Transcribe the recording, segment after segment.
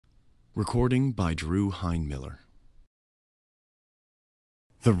Recording by Drew Heinmiller.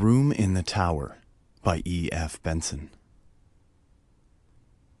 The Room in the Tower by E.F. Benson.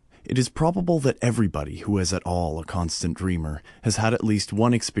 It is probable that everybody who is at all a constant dreamer has had at least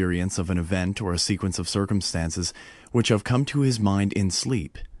one experience of an event or a sequence of circumstances which have come to his mind in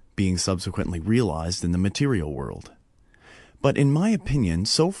sleep, being subsequently realized in the material world. But in my opinion,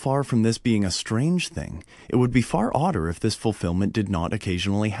 so far from this being a strange thing, it would be far odder if this fulfillment did not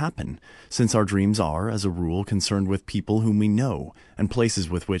occasionally happen, since our dreams are, as a rule, concerned with people whom we know, and places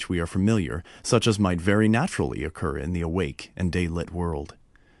with which we are familiar, such as might very naturally occur in the awake and day-lit world.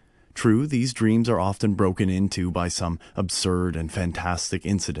 True, these dreams are often broken into by some absurd and fantastic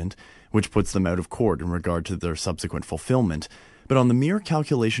incident, which puts them out of court in regard to their subsequent fulfillment, but on the mere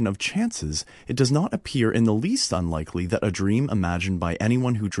calculation of chances, it does not appear in the least unlikely that a dream imagined by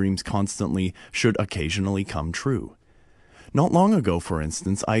anyone who dreams constantly should occasionally come true. Not long ago, for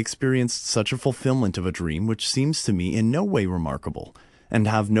instance, I experienced such a fulfillment of a dream which seems to me in no way remarkable, and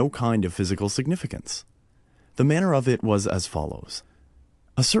have no kind of physical significance. The manner of it was as follows.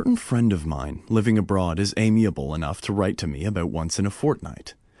 A certain friend of mine, living abroad, is amiable enough to write to me about once in a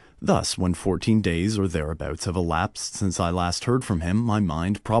fortnight. Thus, when 14 days or thereabouts have elapsed since I last heard from him, my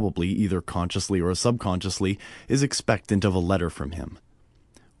mind, probably either consciously or subconsciously, is expectant of a letter from him.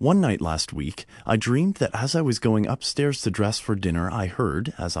 One night last week, I dreamed that as I was going upstairs to dress for dinner, I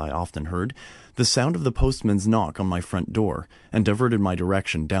heard, as I often heard, the sound of the postman's knock on my front door, and diverted my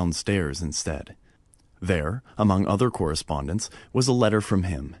direction downstairs instead. There, among other correspondence, was a letter from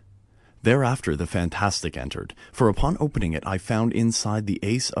him. Thereafter the fantastic entered, for upon opening it I found inside the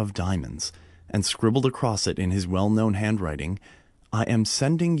ace of diamonds, and scribbled across it in his well-known handwriting, "I am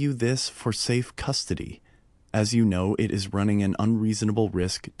sending you this for safe custody. As you know, it is running an unreasonable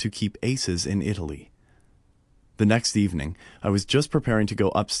risk to keep aces in Italy." The next evening, I was just preparing to go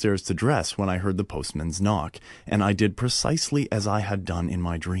upstairs to dress when I heard the postman's knock, and I did precisely as I had done in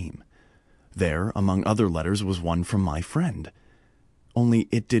my dream. There, among other letters, was one from my friend. Only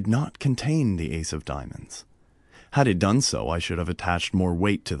it did not contain the ace of diamonds. Had it done so, I should have attached more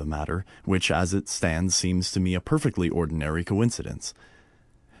weight to the matter, which as it stands seems to me a perfectly ordinary coincidence.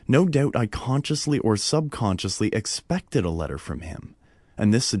 No doubt I consciously or subconsciously expected a letter from him,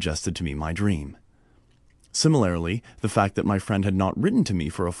 and this suggested to me my dream. Similarly, the fact that my friend had not written to me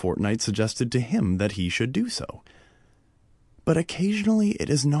for a fortnight suggested to him that he should do so. But occasionally it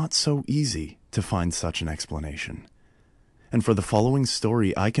is not so easy to find such an explanation. And for the following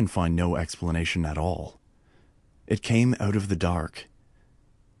story I can find no explanation at all. It came out of the dark,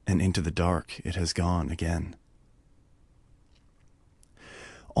 and into the dark it has gone again.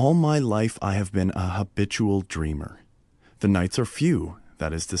 All my life I have been a habitual dreamer. The nights are few,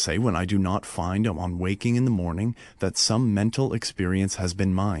 that is to say, when I do not find on waking in the morning that some mental experience has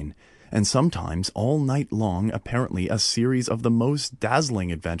been mine, and sometimes all night long apparently a series of the most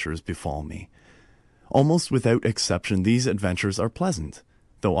dazzling adventures befall me. Almost without exception, these adventures are pleasant,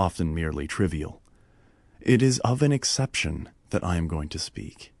 though often merely trivial. It is of an exception that I am going to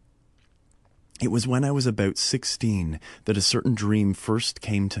speak. It was when I was about 16 that a certain dream first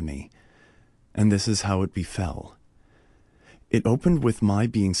came to me, and this is how it befell. It opened with my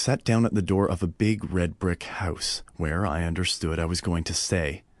being set down at the door of a big red brick house, where I understood I was going to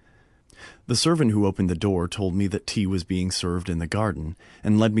stay. The servant who opened the door told me that tea was being served in the garden,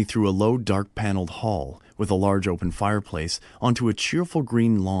 and led me through a low, dark-paneled hall, with a large open fireplace, onto a cheerful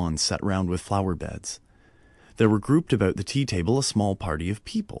green lawn set round with flower beds. There were grouped about the tea table a small party of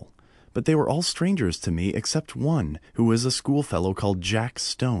people, but they were all strangers to me except one, who was a schoolfellow called Jack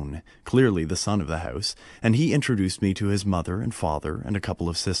Stone, clearly the son of the house, and he introduced me to his mother and father and a couple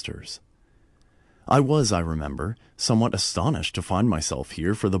of sisters. I was, I remember, somewhat astonished to find myself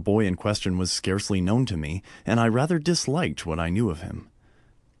here, for the boy in question was scarcely known to me, and I rather disliked what I knew of him.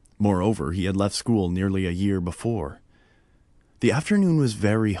 Moreover, he had left school nearly a year before. The afternoon was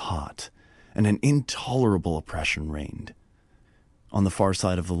very hot, and an intolerable oppression reigned. On the far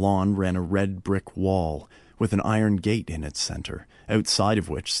side of the lawn ran a red brick wall, with an iron gate in its center, outside of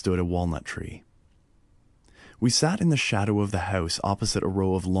which stood a walnut tree. We sat in the shadow of the house opposite a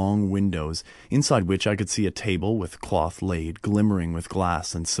row of long windows, inside which I could see a table with cloth laid, glimmering with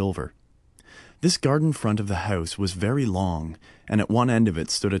glass and silver. This garden front of the house was very long, and at one end of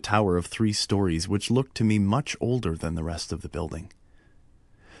it stood a tower of 3 stories which looked to me much older than the rest of the building.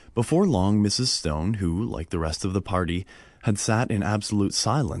 Before long, Mrs. Stone, who, like the rest of the party, had sat in absolute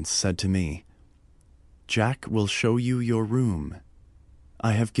silence, said to me, "Jack will show you your room.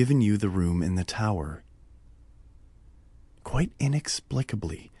 I have given you the room in the tower." Quite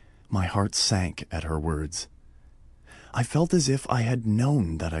inexplicably, my heart sank at her words. I felt as if I had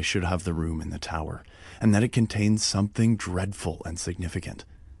known that I should have the room in the tower, and that it contained something dreadful and significant.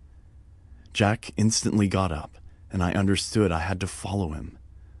 Jack instantly got up, and I understood I had to follow him.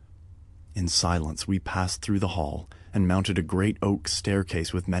 In silence, we passed through the hall and mounted a great oak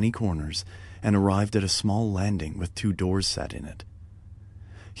staircase with many corners, and arrived at a small landing with 2 doors set in it.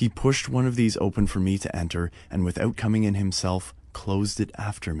 He pushed one of these open for me to enter, and without coming in himself, closed it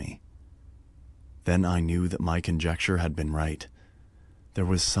after me. Then I knew that my conjecture had been right. There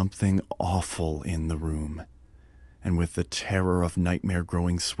was something awful in the room, and with the terror of nightmare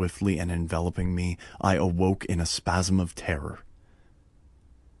growing swiftly and enveloping me, I awoke in a spasm of terror.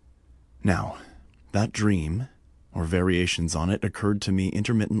 Now, that dream, or variations on it, occurred to me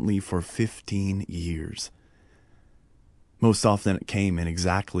intermittently for 15 years. Most often it came in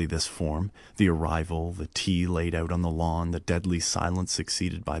exactly this form: the arrival, the tea laid out on the lawn, the deadly silence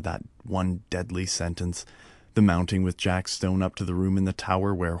succeeded by that one deadly sentence, the mounting with Jack Stone up to the room in the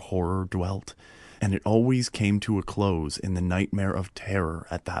tower where horror dwelt, and it always came to a close in the nightmare of terror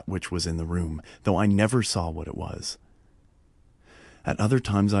at that which was in the room, though I never saw what it was. At other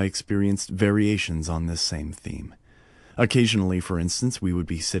times I experienced variations on this same theme. Occasionally, for instance, we would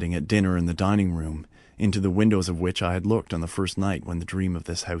be sitting at dinner in the dining room, into the windows of which I had looked on the first night when the dream of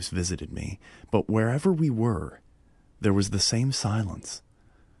this house visited me, but wherever we were, there was the same silence,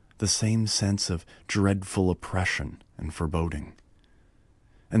 the same sense of dreadful oppression and foreboding.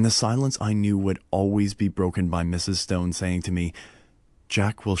 And the silence I knew would always be broken by Mrs. Stone saying to me,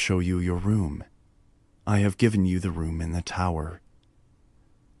 "Jack will show you your room. I have given you the room in the tower."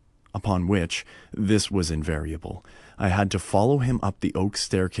 Upon which, this was invariable, I had to follow him up the oak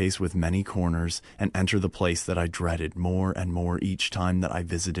staircase with many corners and enter the place that I dreaded more and more each time that I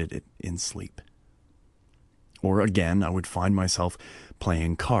visited it in sleep. Or again, I would find myself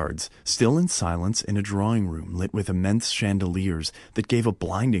playing cards, still in silence, in a drawing room lit with immense chandeliers that gave a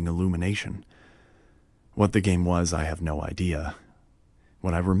blinding illumination. What the game was, I have no idea.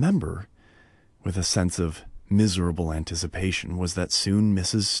 What I remember, with a sense of miserable anticipation, was that soon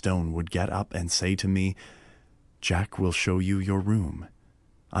Mrs. Stone would get up and say to me, "Jack will show you your room.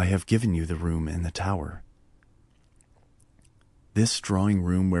 I have given you the room in the tower." This drawing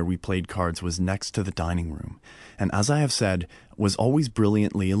room where we played cards was next to the dining room, and as I have said, was always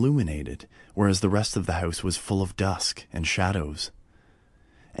brilliantly illuminated, whereas the rest of the house was full of dusk and shadows.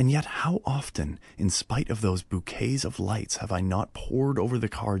 And yet how often, in spite of those bouquets of lights, have I not pored over the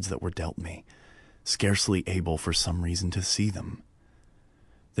cards that were dealt me, scarcely able for some reason to see them.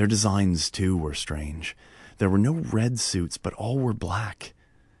 Their designs, too, were strange. There were no red suits, but all were black,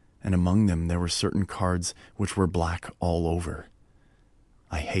 and among them there were certain cards which were black all over.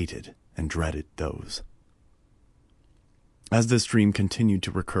 I hated and dreaded those. As this dream continued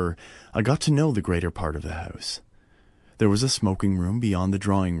to recur, I got to know the greater part of the house. There was a smoking room beyond the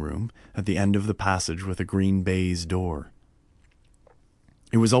drawing room, at the end of the passage with a green baize door.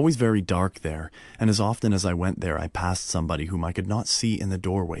 It was always very dark there, and as often as I went there I passed somebody whom I could not see in the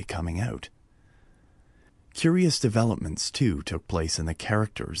doorway coming out. Curious developments, too, took place in the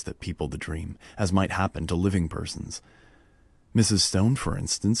characters that peopled the dream, as might happen to living persons. Mrs. Stone, for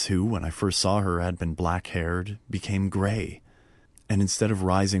instance, who, when I first saw her, had been black-haired, became gray, and instead of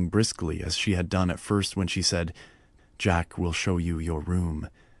rising briskly, as she had done at first when she said, "Jack will show you your room.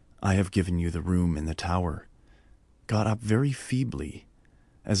 I have given you the room in the tower," got up very feebly,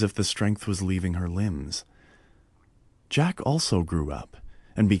 as if the strength was leaving her limbs. Jack also grew up,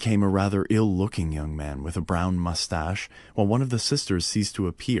 and became a rather ill-looking young man with a brown mustache, while one of the sisters ceased to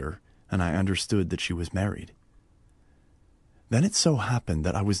appear, and I understood that she was married. Then it so happened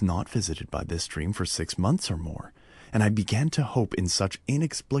that I was not visited by this dream for 6 months or more, and I began to hope, in such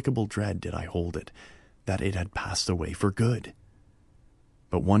inexplicable dread did I hold it, that it had passed away for good.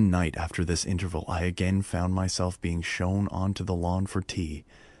 But one night after this interval I again found myself being shown onto the lawn for tea,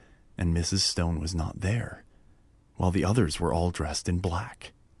 and Mrs. Stone was not there, while the others were all dressed in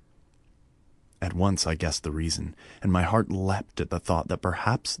black. At once I guessed the reason, and my heart leapt at the thought that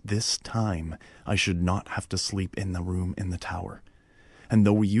perhaps this time I should not have to sleep in the room in the tower. And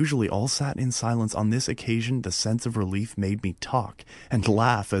though we usually all sat in silence, on this occasion the sense of relief made me talk and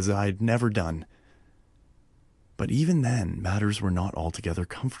laugh as I had never done. But even then matters were not altogether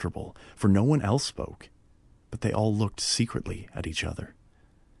comfortable, for no one else spoke, but they all looked secretly at each other.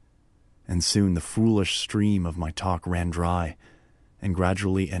 And soon the foolish stream of my talk ran dry, and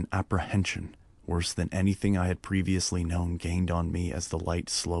gradually an apprehension, worse than anything I had previously known, gained on me as the light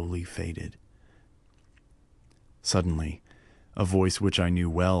slowly faded. Suddenly, a voice which I knew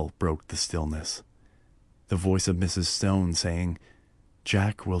well broke the stillness, the voice of Mrs. Stone saying,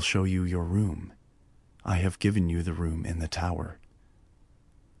 "Jack will show you your room. I have given you the room in the tower."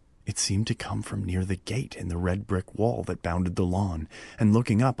 It seemed to come from near the gate in the red brick wall that bounded the lawn, and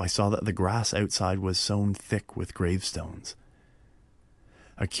looking up I saw that the grass outside was sown thick with gravestones.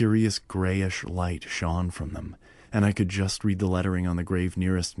 A curious grayish light shone from them, and I could just read the lettering on the grave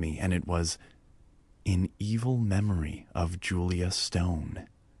nearest me, and it was, "In evil memory of Julia Stone."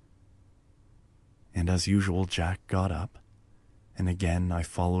 And as usual, Jack got up, and again I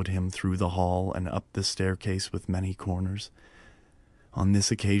followed him through the hall and up the staircase with many corners. On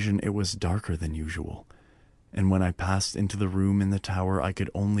this occasion it was darker than usual, and when I passed into the room in the tower I could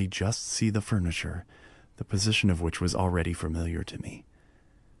only just see the furniture, the position of which was already familiar to me.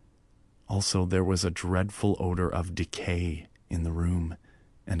 Also, there was a dreadful odor of decay in the room,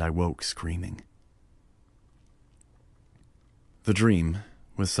 and I woke screaming. The dream,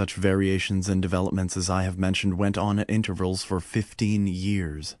 with such variations and developments as I have mentioned, went on at intervals for 15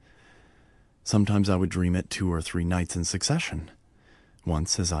 years. Sometimes I would dream it 2 or 3 nights in succession.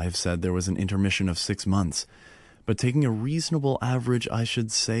 Once, as I have said, there was an intermission of 6 months, but taking a reasonable average, I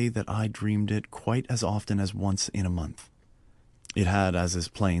should say that I dreamed it quite as often as once in a month. It had, as is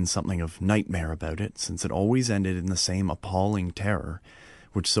plain, something of nightmare about it, since it always ended in the same appalling terror,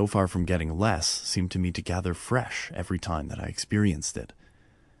 which so far from getting less, seemed to me to gather fresh every time that I experienced it.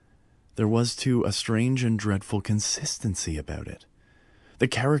 There was, too, a strange and dreadful consistency about it. The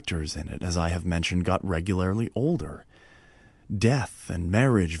characters in it, as I have mentioned, got regularly older. Death and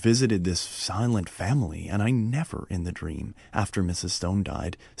marriage visited this silent family, and I never in the dream, after Mrs. Stone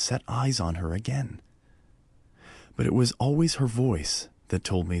died, set eyes on her again. But it was always her voice that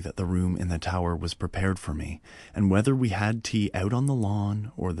told me that the room in the tower was prepared for me, and whether we had tea out on the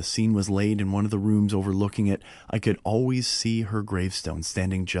lawn or the scene was laid in one of the rooms overlooking it, I could always see her gravestone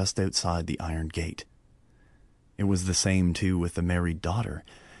standing just outside the iron gate. It was the same, too, with the married daughter.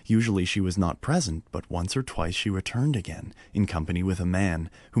 Usually she was not present, but once or twice she returned again, in company with a man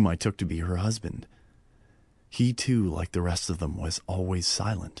whom I took to be her husband. He, too, like the rest of them, was always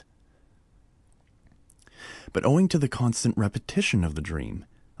silent. But owing to the constant repetition of the dream,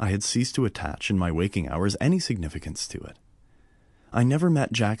 I had ceased to attach in my waking hours any significance to it. I never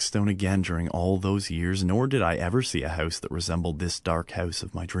met Jack Stone again during all those years, nor did I ever see a house that resembled this dark house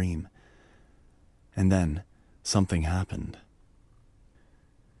of my dream. And then something happened.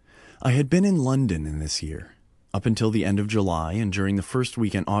 I had been in London in this year, up until the end of July, and during the first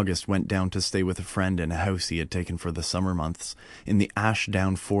week in August went down to stay with a friend in a house he had taken for the summer months in the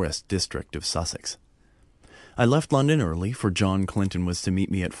Ashdown Forest district of Sussex. I left London early, for John Clinton was to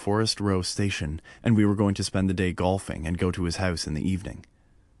meet me at Forest Row Station, and we were going to spend the day golfing and go to his house in the evening.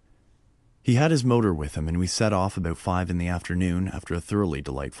 He had his motor with him, and we set off about 5 in the afternoon after a thoroughly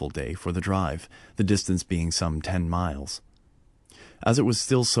delightful day for the drive, the distance being some 10 miles. As it was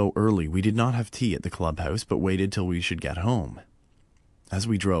still so early, we did not have tea at the clubhouse, but waited till we should get home. As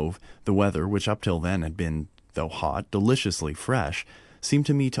we drove, the weather, which up till then had been, though hot, deliciously fresh, seemed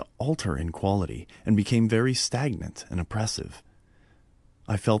to me to alter in quality, and became very stagnant and oppressive.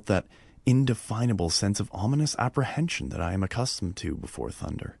 I felt that indefinable sense of ominous apprehension that I am accustomed to before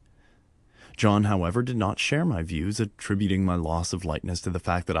thunder. John, however, did not share my views, attributing my loss of lightness to the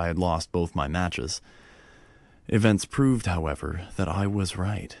fact that I had lost both my matches. Events proved, however, that I was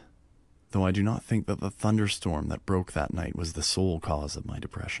right, though I do not think that the thunderstorm that broke that night was the sole cause of my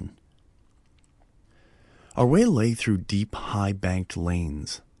depression. Our way lay through deep, high-banked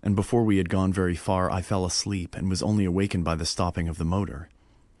lanes, and before we had gone very far I fell asleep and was only awakened by the stopping of the motor,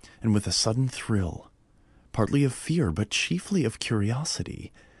 and with a sudden thrill, partly of fear but chiefly of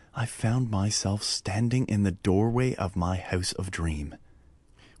curiosity, I found myself standing in the doorway of my house of dream.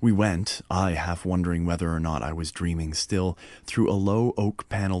 We went, I half wondering whether or not I was dreaming still, through a low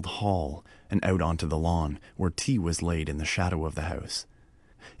oak-panelled hall and out onto the lawn, where tea was laid in the shadow of the house.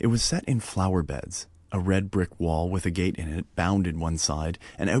 It was set in flower beds. A red brick wall with a gate in it bounded one side,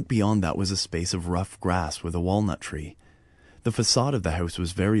 and out beyond that was a space of rough grass with a walnut tree. The facade of the house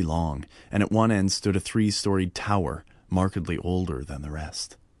was very long, and at one end stood a 3-storied tower, markedly older than the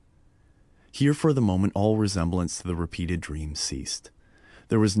rest. Here for the moment all resemblance to the repeated dream ceased.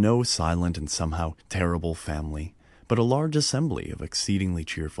 There was no silent and somehow terrible family, but a large assembly of exceedingly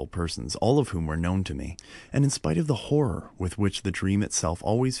cheerful persons, all of whom were known to me, and in spite of the horror with which the dream itself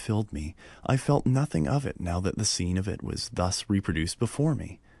always filled me, I felt nothing of it now that the scene of it was thus reproduced before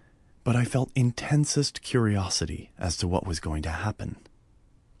me. But I felt intensest curiosity as to what was going to happen.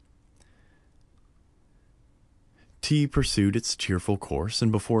 Tea pursued its cheerful course, and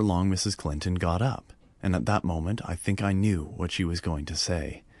before long Mrs. Clinton got up, and at that moment I think I knew what she was going to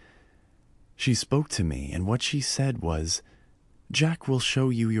say. She spoke to me, and what she said was, "Jack will show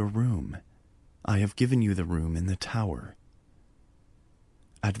you your room." I have given you the room in the tower."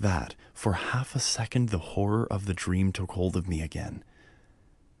 At that, for half a second, the horror of the dream took hold of me again.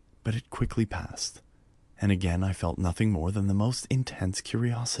 But it quickly passed, and again I felt nothing more than the most intense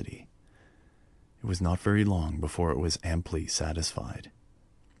curiosity. It was not very long before it was amply satisfied.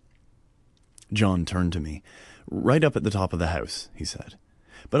 John turned to me. "Right up at the top of the house," he said.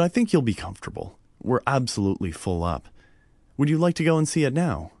 "But I think you'll be comfortable. We're absolutely full up. Would you like to go and see it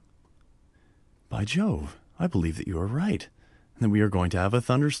now?" "By Jove, I believe that you are right, and that we are going to have a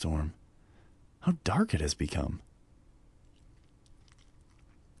thunderstorm. How dark it has become."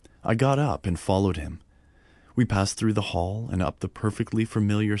 I got up and followed him. We passed through the hall and up the perfectly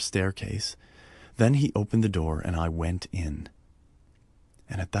familiar staircase. Then he opened the door and I went in.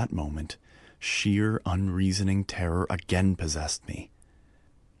 And at that moment, sheer unreasoning terror again possessed me.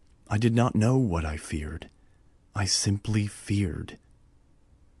 I did not know what I feared. I simply feared.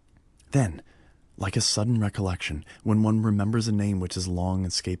 Then, like a sudden recollection, when one remembers a name which has long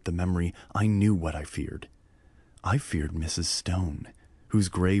escaped the memory, I knew what I feared. I feared Mrs. Stone, whose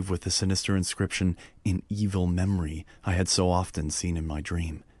grave with the sinister inscription, "In evil memory," I had so often seen in my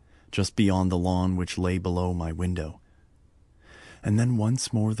dream, just beyond the lawn which lay below my window. And then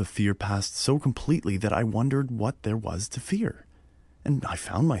once more the fear passed so completely that I wondered what there was to fear. And I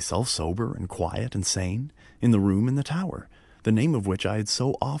found myself sober and quiet and sane, in the room in the tower, the name of which I had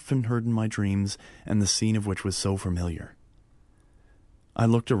so often heard in my dreams, and the scene of which was so familiar. I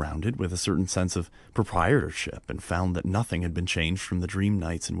looked around it with a certain sense of proprietorship and found that nothing had been changed from the dream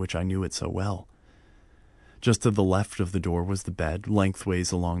nights in which I knew it so well. Just to the left of the door was the bed,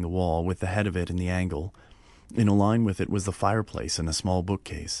 lengthways along the wall, with the head of it in the angle. In a line with it was the fireplace and a small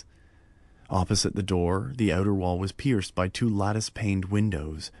bookcase. Opposite the door, the outer wall was pierced by 2 lattice-paned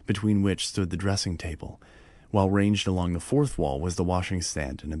windows, between which stood the dressing table, while ranged along the fourth wall was the washing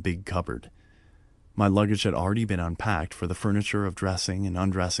stand and a big cupboard. My luggage had already been unpacked, for the furniture of dressing and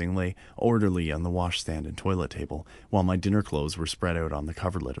undressing lay orderly on the washstand and toilet table, while my dinner clothes were spread out on the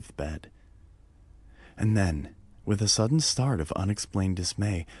coverlet of the bed. And then, with a sudden start of unexplained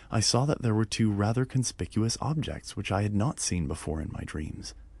dismay, I saw that there were 2 rather conspicuous objects which I had not seen before in my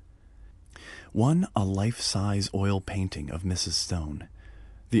dreams. One, a life-size oil painting of Mrs. Stone.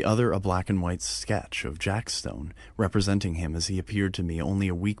 The other, a black and white sketch of Jack Stone, representing him as he appeared to me only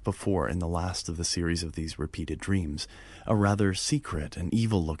a week before in the last of the series of these repeated dreams, a rather secret and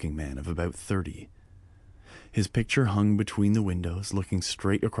evil-looking man of about 30. His picture hung between the windows, looking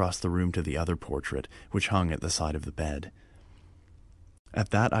straight across the room to the other portrait, which hung at the side of the bed.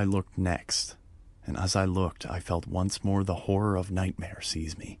 At that I looked next, and as I looked, I felt once more the horror of nightmare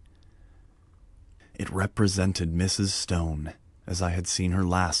seize me. It represented Mrs. Stone, as I had seen her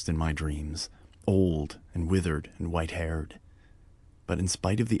last in my dreams, old and withered and white-haired. But in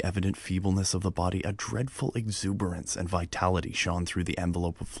spite of the evident feebleness of the body, a dreadful exuberance and vitality shone through the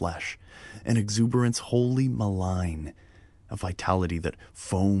envelope of flesh, an exuberance wholly malign, a vitality that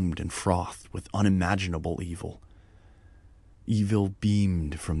foamed and frothed with unimaginable evil. Evil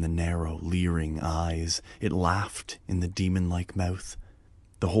beamed from the narrow, leering eyes. It laughed in the demon-like mouth.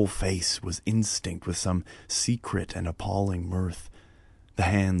 The whole face was instinct with some secret and appalling mirth. The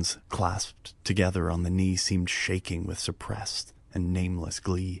hands, clasped together on the knee, seemed shaking with suppressed and nameless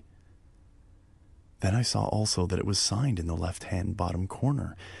glee. Then I saw also that it was signed in the left-hand bottom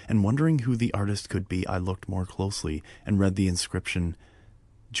corner, and wondering who the artist could be, I looked more closely and read the inscription,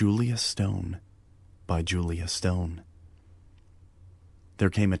 "Julia Stone, by Julia Stone." There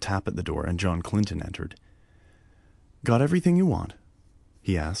came a tap at the door, and John Clinton entered. "Got everything you want?"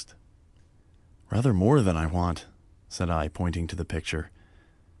 he asked. "Rather more than I want," said I, pointing to the picture.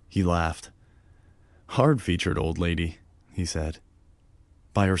 He laughed. "Hard-featured old lady," he said.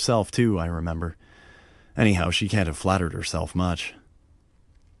 "By herself, too, I remember. Anyhow, she can't have flattered herself much."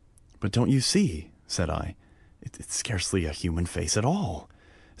 "But don't you see," said I, it's scarcely a human face at all.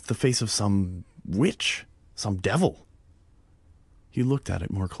 It's the face of some witch, some devil." He looked at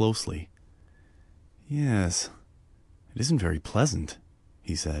it more closely. "Yes, it isn't very pleasant,"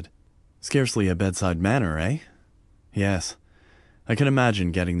 he said. "Scarcely a bedside manner, eh? Yes, I can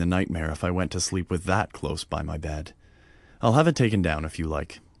imagine getting the nightmare if I went to sleep with that close by my bed. I'll have it taken down if you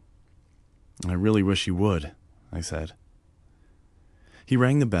like." "I really wish you would," I said. He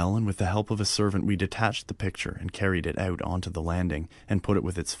rang the bell, and with the help of a servant we detached the picture and carried it out onto the landing and put it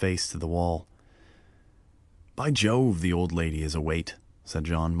with its face to the wall. "By Jove, the old lady is a weight," said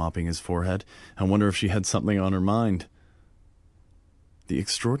John, mopping his forehead. "I wonder if she had something on her mind." The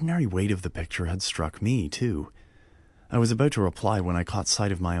extraordinary weight of the picture had struck me, too. I was about to reply when I caught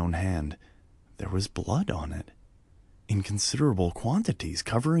sight of my own hand. There was blood on it, in considerable quantities,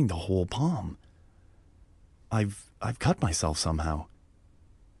 covering the whole palm. I've cut myself somehow,"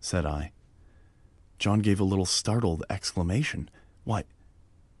 said I. John gave a little startled exclamation. "Why,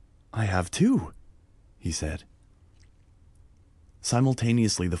 I have too," he said.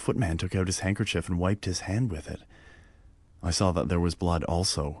 Simultaneously, the footman took out his handkerchief and wiped his hand with it. I saw that there was blood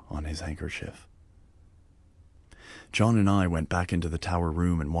also on his handkerchief. John and I went back into the tower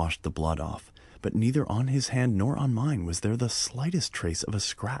room and washed the blood off, but neither on his hand nor on mine was there the slightest trace of a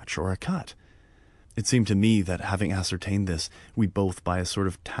scratch or a cut. It seemed to me that, having ascertained this, we both, by a sort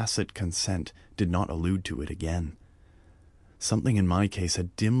of tacit consent, did not allude to it again. Something in my case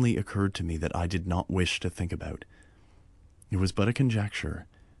had dimly occurred to me that I did not wish to think about. It was but a conjecture,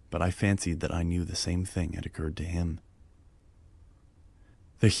 but I fancied that I knew the same thing had occurred to him.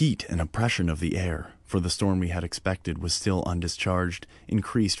 The heat and oppression of the air, for the storm we had expected was still undischarged,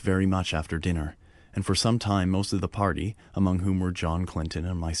 increased very much after dinner, and for some time most of the party, among whom were John Clinton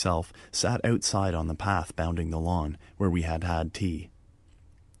and myself, sat outside on the path bounding the lawn, where we had had tea.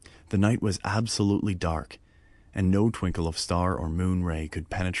 The night was absolutely dark, and no twinkle of star or moon ray could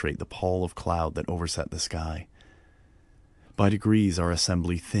penetrate the pall of cloud that overset the sky. By degrees our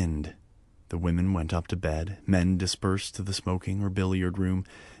assembly thinned. The women went up to bed, men dispersed to the smoking or billiard room,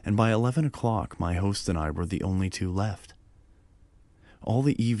 and by 11 o'clock my host and I were the only two left. All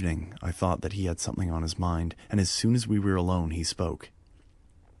the evening I thought that he had something on his mind, and as soon as we were alone he spoke.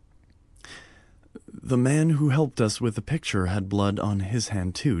 "The man who helped us with the picture had blood on his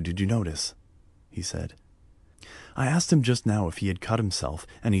hand too, did you notice?" he said. "I asked him just now if he had cut himself,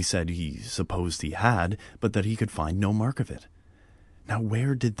 and he said he supposed he had, but that he could find no mark of it. Now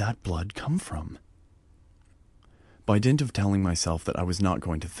where did that blood come from?" By dint of telling myself that I was not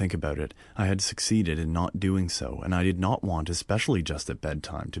going to think about it, I had succeeded in not doing so, and I did not want, especially just at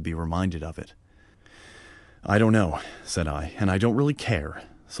bedtime, to be reminded of it. "I don't know," said I, "and I don't really care,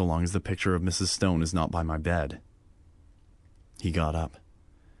 so long as the picture of Mrs. Stone is not by my bed." He got up.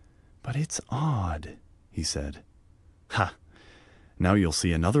 "But it's odd," he said. "Ha! Now you'll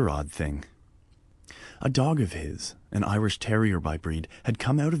see another odd thing." A dog of his, an Irish Terrier by breed, had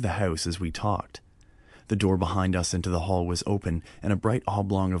come out of the house as we talked. The door behind us into the hall was open, and a bright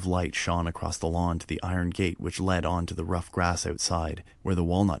oblong of light shone across the lawn to the iron gate which led on to the rough grass outside, where the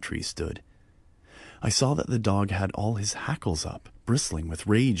walnut tree stood. I saw that the dog had all his hackles up, bristling with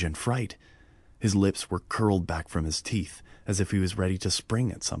rage and fright. His lips were curled back from his teeth, as if he was ready to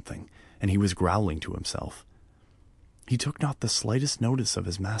spring at something, and he was growling to himself. He took not the slightest notice of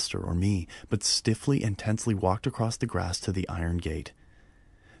his master or me, but stiffly and tensely walked across the grass to the iron gate.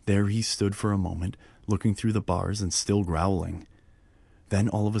 There he stood for a moment, looking through the bars and still growling. Then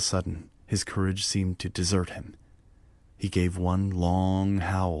all of a sudden his courage seemed to desert him. He gave one long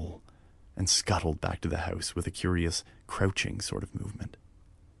howl and scuttled back to the house with a curious, crouching sort of movement.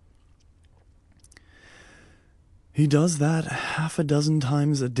 "He does that half a dozen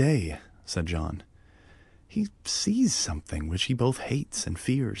times a day," said John. "He sees something which he both hates and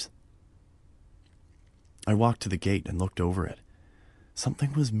fears." I walked to the gate and looked over it.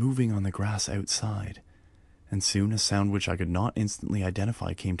 Something was moving on the grass outside, and soon a sound which I could not instantly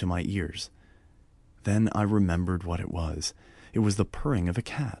identify came to my ears. Then I remembered what it was. It was the purring of a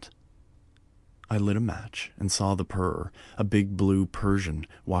cat. I lit a match and saw the purrer, a big blue Persian,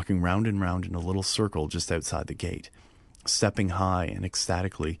 walking round and round in a little circle just outside the gate, stepping high and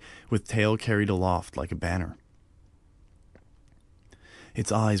ecstatically, with tail carried aloft like a banner.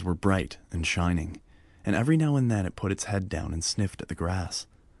 Its eyes were bright and shining, and every now and then it put its head down and sniffed at the grass.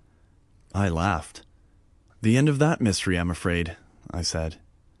 I laughed. "The end of that mystery, I'm afraid," I said.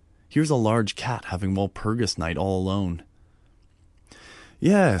 "Here's a large cat having Walpurgis night all alone."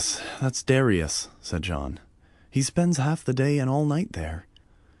 "Yes, that's Darius," said John. "He spends half the day and all night there.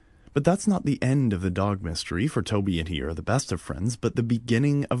 But that's not the end of the dog mystery, for Toby and he are the best of friends, but the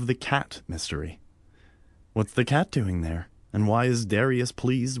beginning of the cat mystery. What's the cat doing there? And why is Darius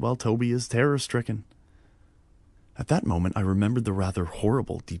pleased while Toby is terror-stricken?" At that moment I remembered the rather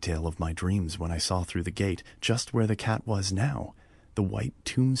horrible detail of my dreams when I saw through the gate, just where the cat was now, the white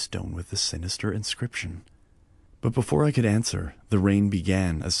tombstone with the sinister inscription. But before I could answer, the rain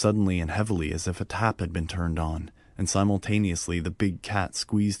began as suddenly and heavily as if a tap had been turned on, and simultaneously the big cat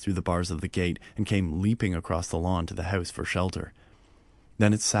squeezed through the bars of the gate and came leaping across the lawn to the house for shelter.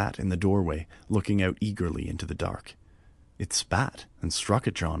 Then it sat in the doorway, looking out eagerly into the dark. It spat and struck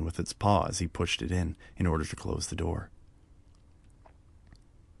at John with its paw as he pushed it in order to close the door.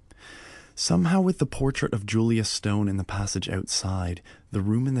 Somehow, with the portrait of Julia Stone in the passage outside, the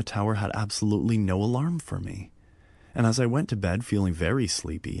room in the tower had absolutely no alarm for me. And as I went to bed feeling very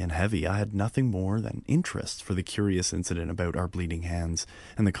sleepy and heavy, I had nothing more than interest for the curious incident about our bleeding hands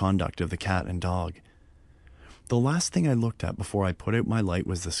and the conduct of the cat and dog. The last thing I looked at before I put out my light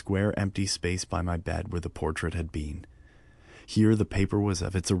was the square empty space by my bed where the portrait had been. Here the paper was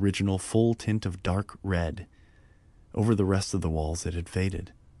of its original full tint of dark red. Over the rest of the walls it had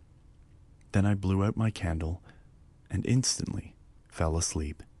faded. Then I blew out my candle and instantly fell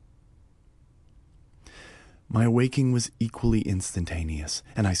asleep. My awaking was equally instantaneous,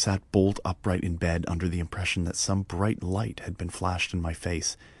 and I sat bolt upright in bed under the impression that some bright light had been flashed in my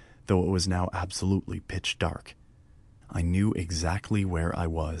face, though it was now absolutely pitch dark. I knew exactly where I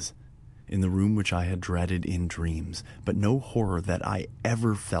was, in the room which I had dreaded in dreams, but no horror that I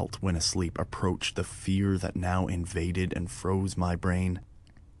ever felt when asleep approached the fear that now invaded and froze my brain.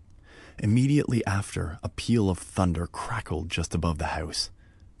 Immediately after, a peal of thunder crackled just above the house,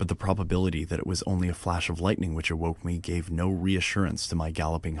 but the probability that it was only a flash of lightning which awoke me gave no reassurance to my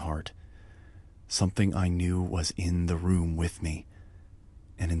galloping heart. Something I knew was in the room with me,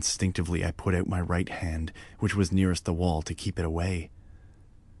 and instinctively I put out my right hand, which was nearest the wall, to keep it away,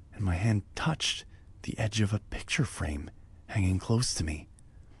 and my hand touched the edge of a picture frame hanging close to me.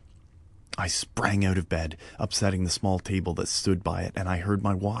 I sprang out of bed, upsetting the small table that stood by it, and I heard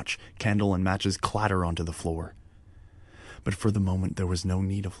my watch, candle, and matches clatter onto the floor. But for the moment there was no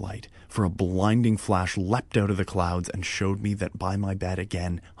need of light, for a blinding flash leapt out of the clouds and showed me that by my bed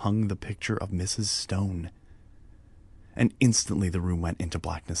again hung the picture of Mrs. Stone. And instantly the room went into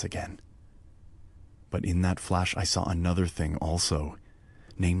blackness again. But in that flash I saw another thing also,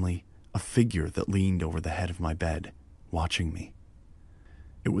 namely, a figure that leaned over the head of my bed, watching me.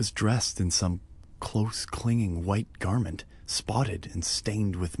 It was dressed in some close-clinging white garment, spotted and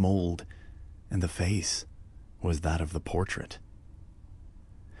stained with mold, and the face was that of the portrait.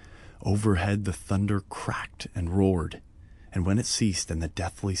 Overhead the thunder cracked and roared, and when it ceased and the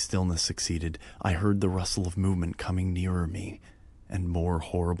deathly stillness succeeded, I heard the rustle of movement coming nearer me, and more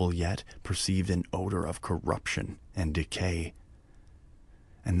horrible yet, perceived an odor of corruption and decay.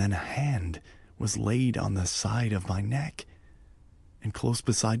 And then a hand was laid on the side of my neck, and close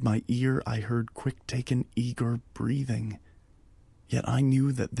beside my ear I heard quick-taken, eager breathing. Yet I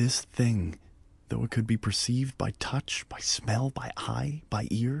knew that this thing, though it could be perceived by touch, by smell, by eye, by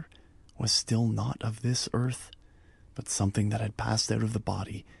ear, was still not of this earth, but something that had passed out of the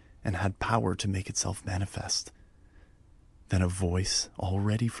body and had power to make itself manifest. Then a voice,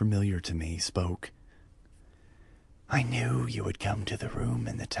 already familiar to me, spoke. "I knew you would come to the room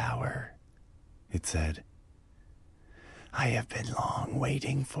in the tower," it said. "I have been long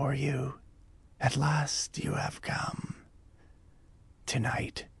waiting for you. At last you have come.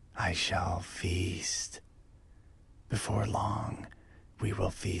 Tonight I shall feast. Before long we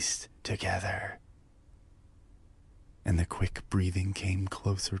will feast together." And the quick breathing came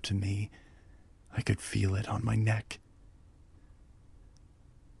closer to me. I could feel it on my neck.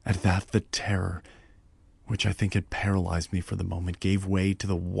 At that the terror, which I think had paralyzed me for the moment, gave way to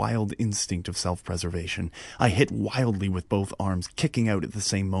the wild instinct of self-preservation. I hit wildly with both arms, kicking out at the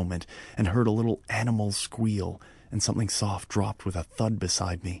same moment, and heard a little animal squeal, and something soft dropped with a thud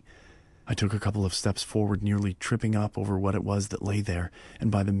beside me. I took a couple of steps forward, nearly tripping up over what it was that lay there,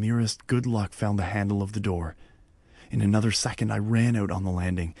 and by the merest good luck found the handle of the door. In another second I ran out on the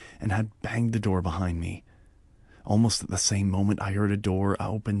landing, and had banged the door behind me. Almost at the same moment I heard a door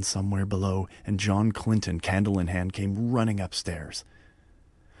open somewhere below, and John Clinton, candle in hand, came running upstairs.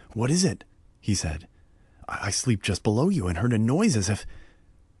 "What is it?" he said. I sleep just below you and heard a noise as if...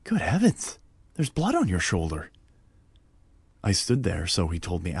 Good heavens, there's blood on your shoulder." I stood there, so he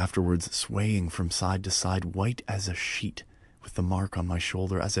told me afterwards, swaying from side to side, white as a sheet, with the mark on my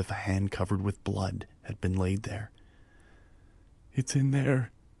shoulder as if a hand covered with blood had been laid there. "It's in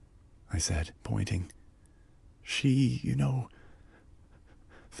there," I said, pointing. "She,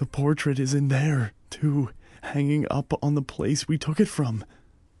 the portrait is in there, too, hanging up on the place we took it from."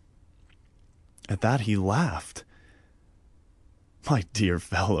 At that he laughed. "My dear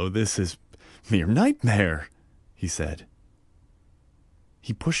fellow, this is mere nightmare," he said.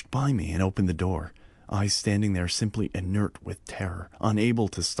 He pushed by me and opened the door, I standing there simply inert with terror, unable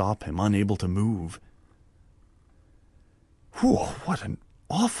to stop him, unable to move. "Whew, what an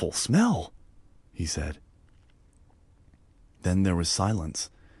awful smell," he said. Then there was silence.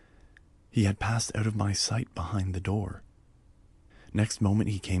 He had passed out of my sight behind the door. Next moment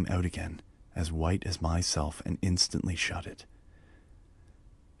he came out again, as white as myself, and instantly shut it.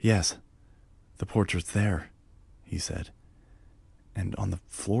 "Yes, the portrait's there," he said. "And on the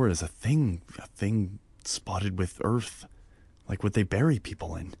floor is a thing spotted with earth, like what they bury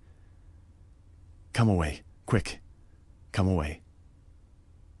people in. Come away, quick, come away."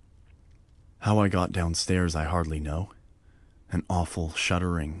 How I got downstairs I hardly know. An awful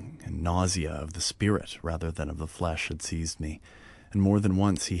shuddering and nausea of the spirit rather than of the flesh had seized me, and more than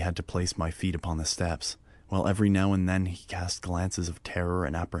once he had to place my feet upon the steps, while every now and then he cast glances of terror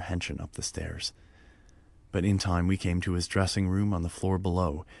and apprehension up the stairs. But in time we came to his dressing room on the floor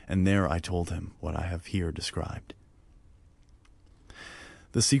below, and there I told him what I have here described.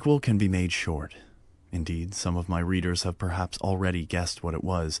 The sequel can be made short. Indeed, some of my readers have perhaps already guessed what it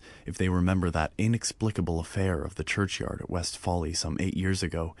was, if they remember that inexplicable affair of the churchyard at West Folly some 8 years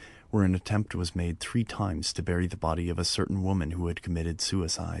ago, where an attempt was made 3 times to bury the body of a certain woman who had committed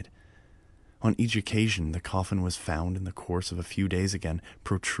suicide. On each occasion, the coffin was found in the course of a few days again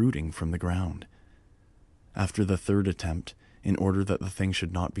protruding from the ground. After the 3rd attempt, in order that the thing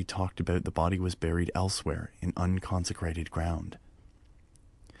should not be talked about, the body was buried elsewhere in unconsecrated ground.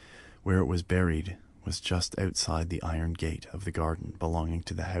 Where it was buried was just outside the iron gate of the garden belonging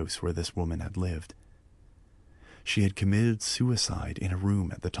to the house where this woman had lived. She had committed suicide in a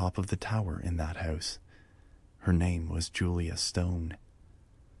room at the top of the tower in that house. Her name was Julia Stone.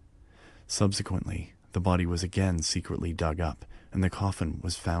 Subsequently, the body was again secretly dug up, and the coffin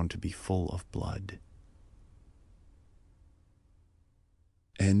was found to be full of blood.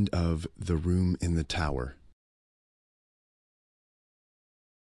 End of The Room in the Tower